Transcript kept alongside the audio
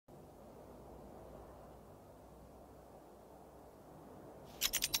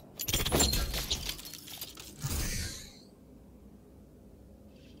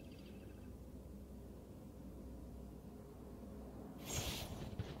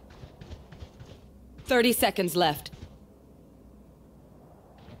30 seconds left.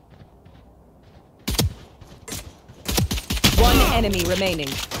 One enemy remaining.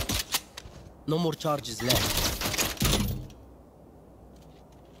 No more charges left.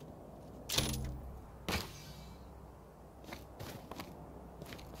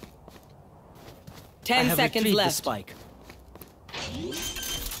 I 10 have seconds retrieved left. the spike.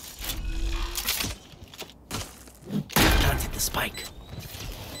 Planted the spike.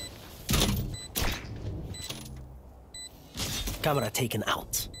 Camera taken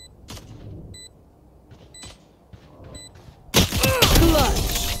out.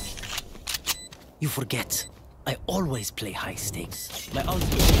 Clutch. You forget. I always play high stakes. My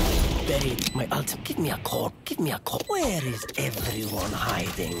ultimate buried. My ultimate. Give me a corp. Give me a corp. Where is everyone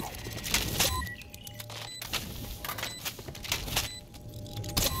hiding?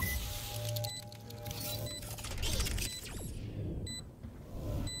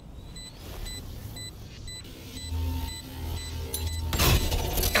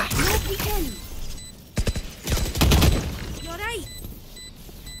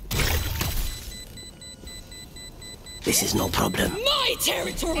 This is no problem. My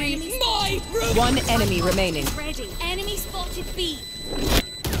territory! My room! One enemy remaining. Ready. Enemy spotted B.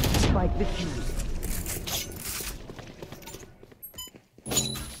 Spike defused.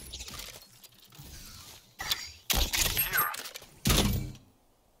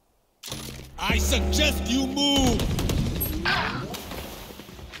 I suggest you move!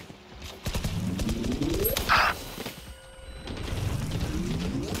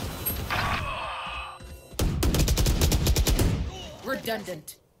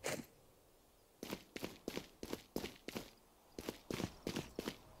 Redundant.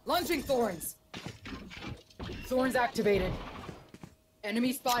 Launching thorns. Thorns activated.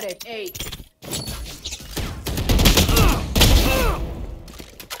 Enemy spotted. A.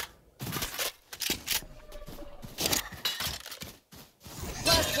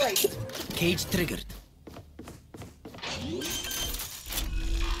 Flash placed. Cage triggered.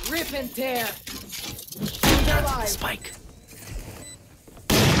 Rip and tear. Planted the spike.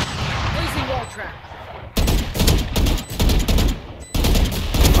 Placing wall trap.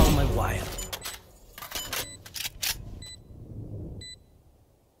 Found my wire.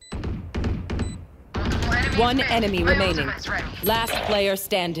 One enemy remaining. Last player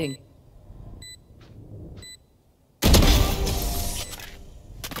standing.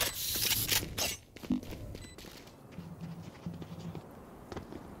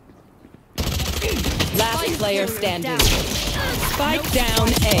 Last player standing. Spike down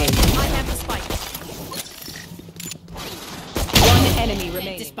A. I have the spike. One enemy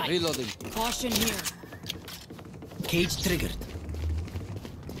remaining. Reloading. Caution here. Cage triggered.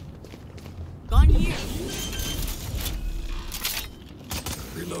 Gun here.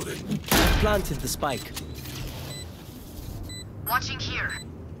 Reloading. Planted the spike. Watching here.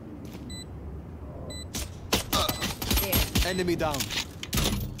 Enemy down.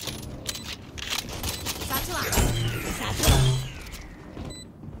 Satchel out. Satchel out.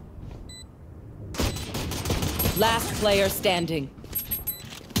 Last player standing.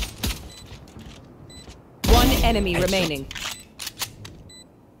 One enemy remaining.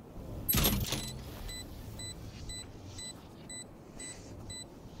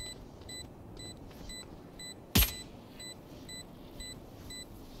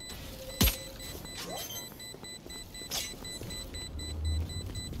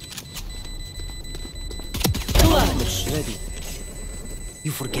 Clutch. Ready.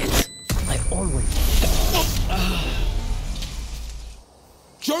 You forget. I always.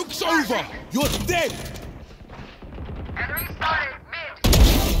 Joke's over! You're dead! Enemy spotted mid.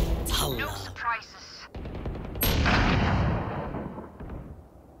 No Talla. surprises.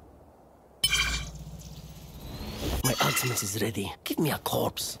 My ultimate is ready. Give me a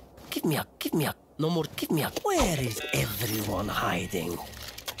corpse. Give me a. No more. Give me a. Where is everyone hiding?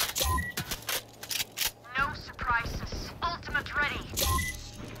 No surprises. Ultimate ready.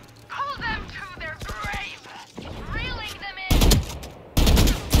 Pull them to their grave. Reeling them in.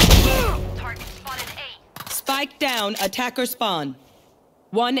 Target spotted A. Spike down, attacker spawn.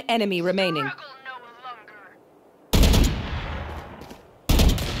 One enemy remaining. Struggle no longer.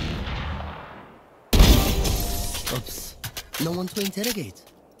 Oops. No one to interrogate.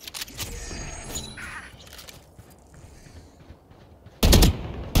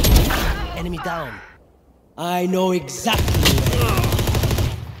 Enemy down. I know exactly where.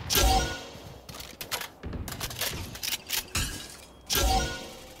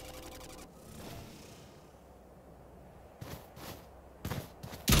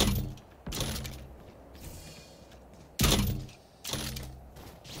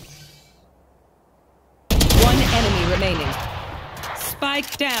 remaining.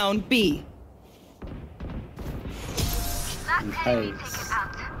 Spike down B. Last enemy taken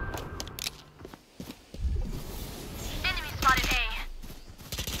out. Enemy spotted A.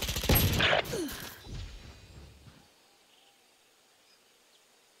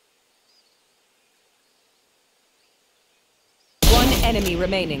 One enemy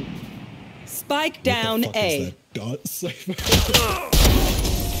remaining. Spike down What the fuck A. is that dot cypher?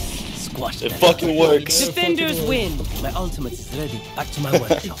 Squash It them. fucking works. Defenders win. My ultimate is ready. Back to my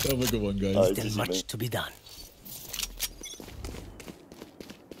workshop. Have a good one, guys. Alright, Still easy, much man. to be done.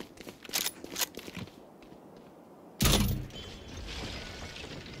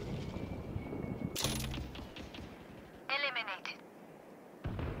 Eliminated.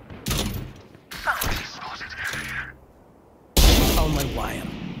 On my wire.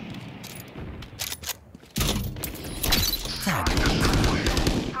 Tag.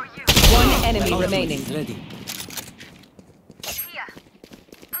 For you. One enemy Ultimate remaining. is ready. Here.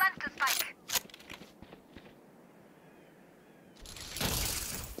 Plant the spike.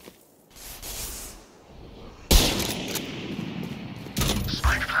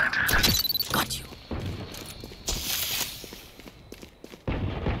 Got you.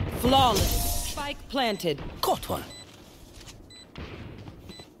 Flawless. Spike planted. Caught one.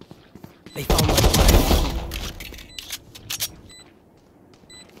 They found my wire.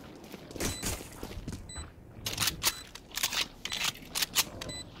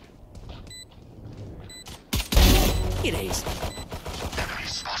 Erased.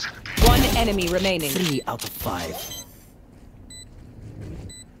 One enemy remaining. 3 out of 5.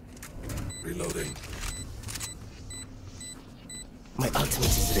 Reloading. My ultimate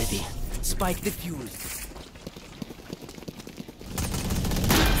is ready. Spike defused.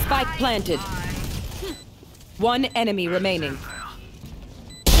 Spike planted. One enemy remaining.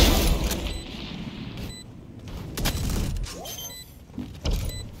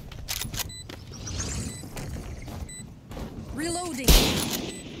 Reloading.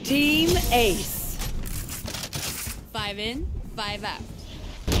 Team Ace. 5 in, 5 out.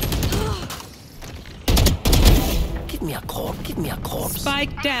 Give me a corpse. Give me a corpse.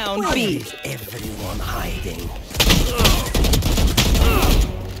 Spike down Where B. is everyone hiding?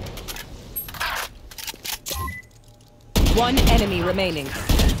 One enemy remaining.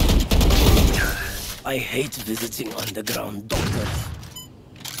 I hate visiting underground doctors.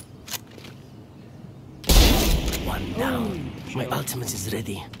 One down. My ultimate is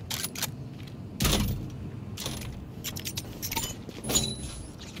ready.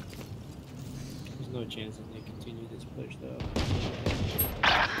 There's no chance that they continue this push though.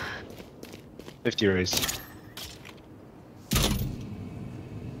 50 raise.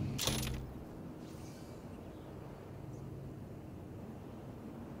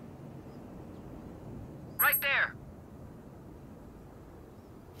 Right there.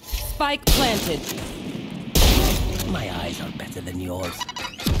 Spike planted. My eyes are better than yours.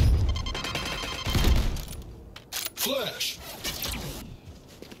 Flash.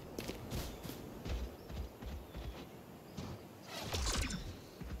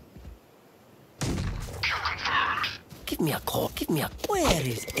 Give me a call. Give me a. Where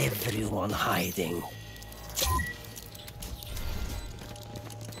is everyone hiding?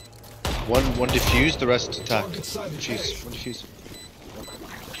 One defuse, the rest attack. Defuse. One defuse.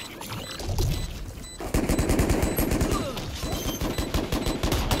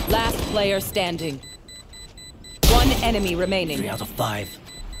 Last player standing. One enemy remaining. 3 out of 5.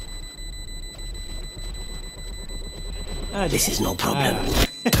 This is no problem.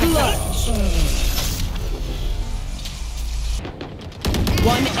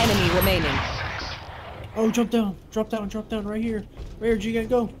 One enemy remaining. Oh, drop down right here. Where did you get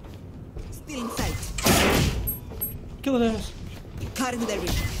go? Still in sight. Kill it ass. Cutting their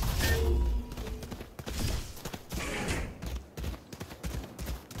vision.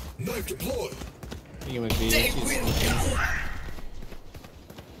 Knife deployed. I think it might be.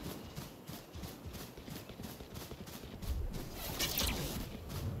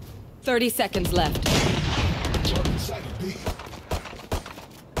 30 seconds left.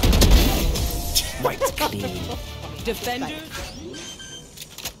 White clean. Defenders.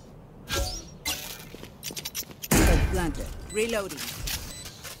 Planted. Reloading.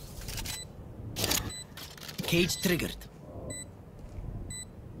 Cage triggered.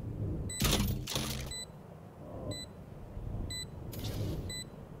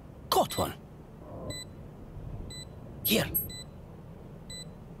 Caught one. Here.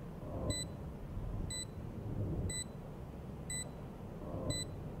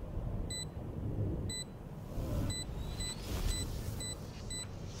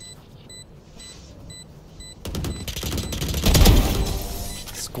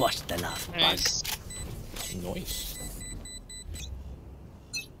 Squash the last bug. Nice. Nice.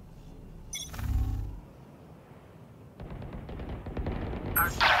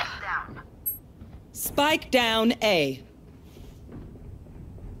 Down. Spike down A.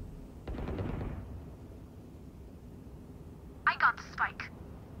 I got the spike.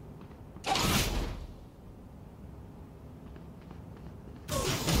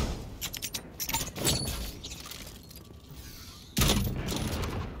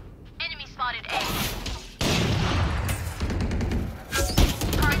 Enemy spotted A.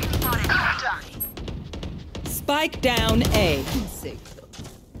 Target spotted. Done. Spike down A.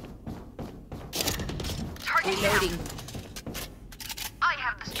 Target Reloading. down. I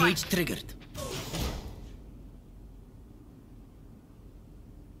have the spike. Cage triggered.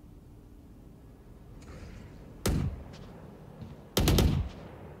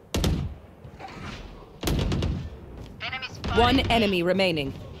 Enemy spotted. One enemy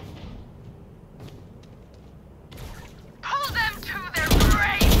remaining. Pull them to their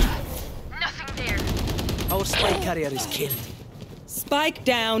grave. Nothing there. Our spy carrier is killed. Spike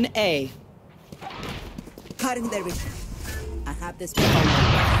down A. Cutting their vision. I have this.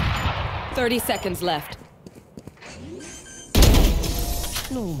 30 seconds left.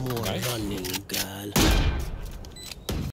 No more running, girl.